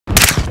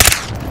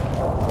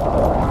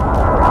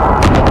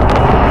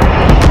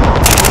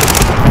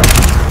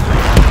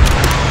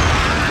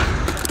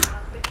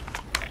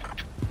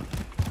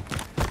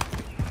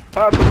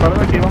Ah, tu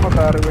parece que iba a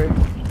matar, güey.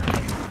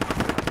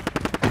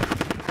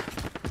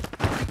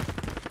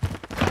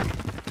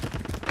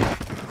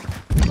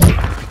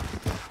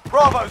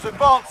 Bravo's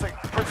advancing.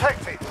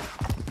 Protect it.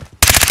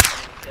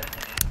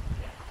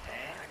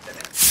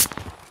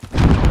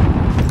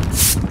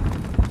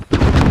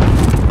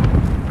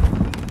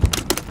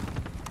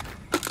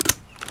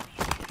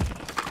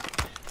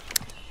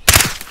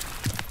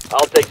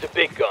 I'll take the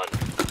big gun.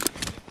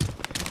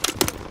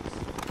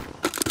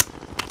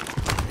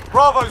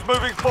 Bravo's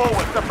moving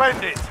forward.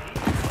 Defend it.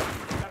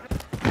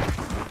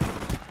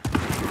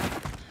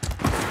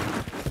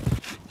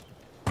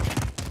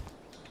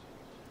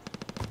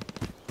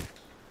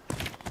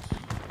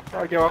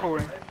 Aquí abajo,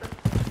 güey.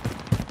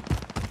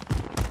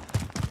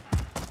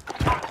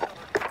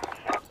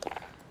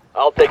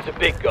 I'll take the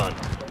big gun.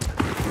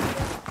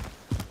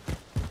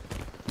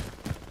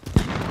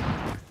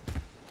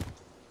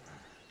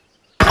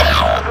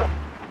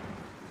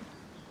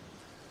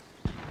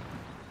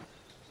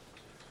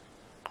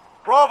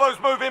 Bravo's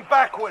moving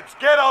backwards.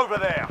 Get over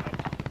there.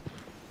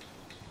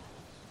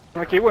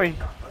 Aquí, güey.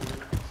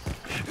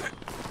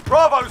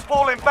 Bravo's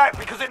falling back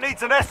because it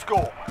needs an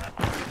escort.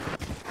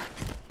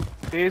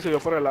 Sí, subió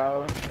por el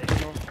lado.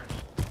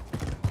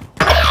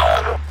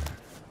 No.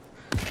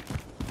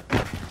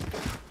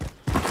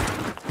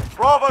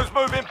 Bravo's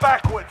moving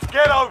backwards.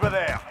 Get over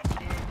there.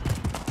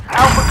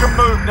 Alpha can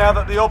move now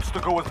that the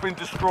obstacle has been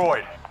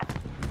destroyed.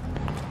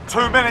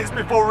 2 minutes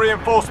before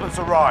reinforcements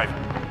arrive.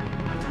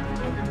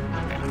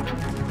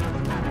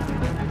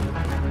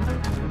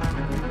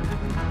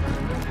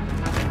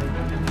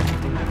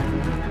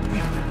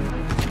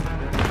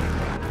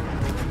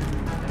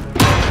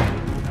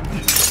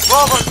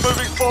 Bravo's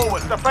moving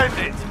forward. Defend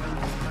it.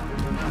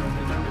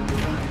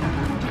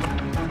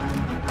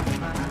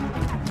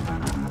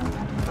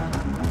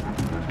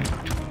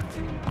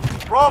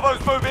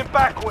 Bravo's moving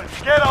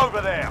backwards. Get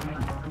over there.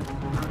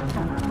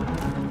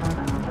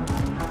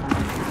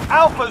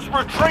 Alpha's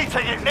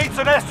retreating. It needs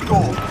an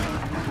escort.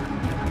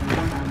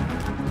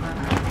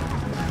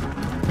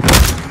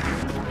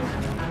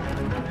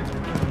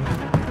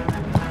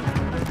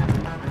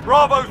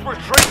 Bravo's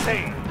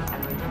retreating.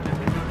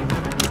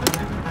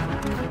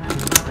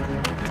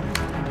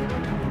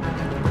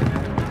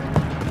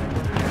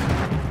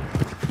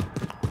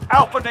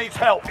 Alpha needs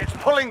help. It's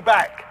pulling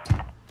back.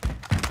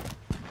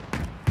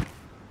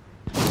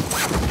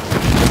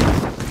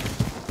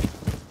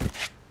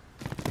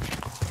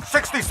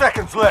 60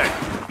 seconds left.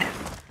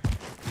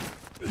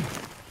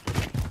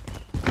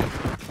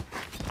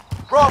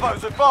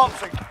 Bravo's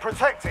advancing.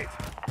 Protect it.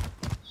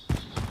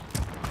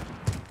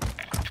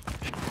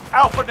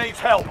 Alpha needs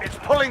help. It's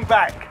pulling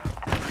back.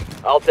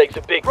 I'll take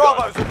the big gun.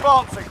 Bravo's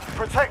advancing.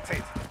 Protect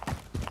it.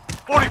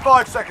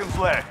 45 seconds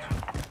left.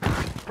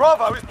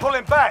 Bravo is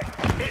pulling back.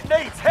 It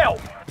needs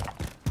help.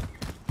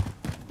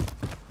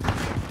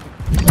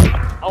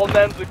 I'll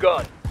man the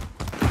gun.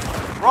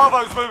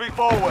 Bravo's moving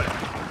forward.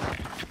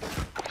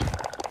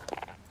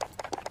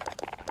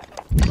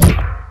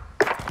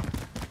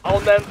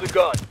 I'll man the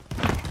gun.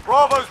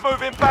 Bravo's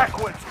moving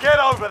backwards. Get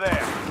over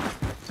there.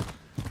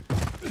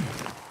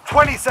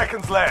 20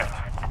 seconds left.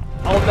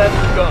 I'll man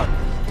the gun.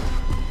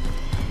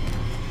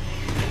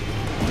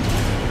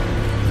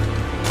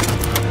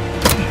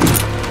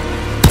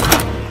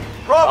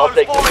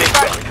 Bravo's falling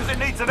back because it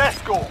needs an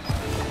escort.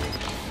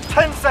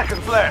 10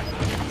 seconds left.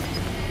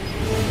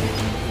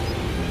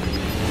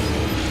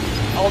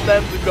 I'll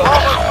man the gun.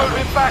 Bravo's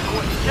moving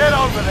backwards. Get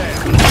over there.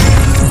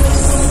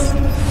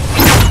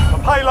 The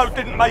payload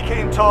didn't make it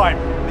in time.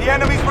 The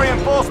enemy's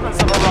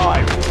reinforcements have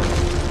arrived.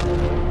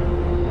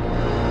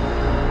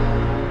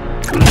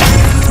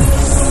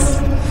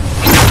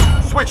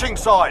 Switching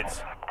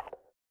sides.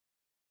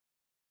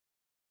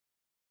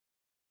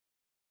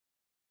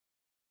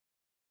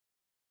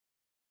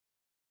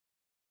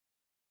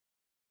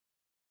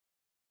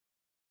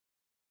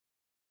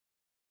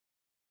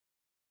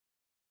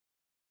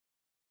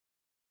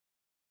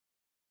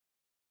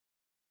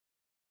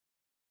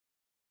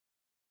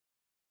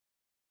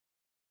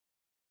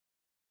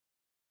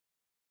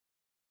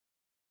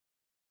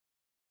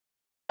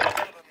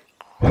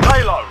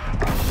 Payload.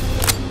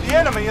 The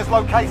enemy has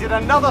located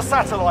another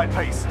satellite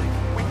piece.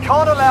 We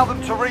can't allow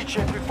them to reach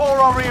it before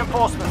our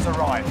reinforcements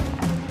arrive.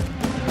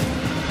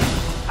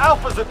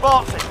 Alpha's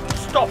advancing.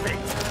 Stop it.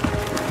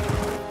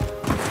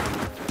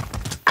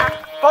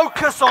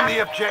 Focus on the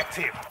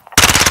objective.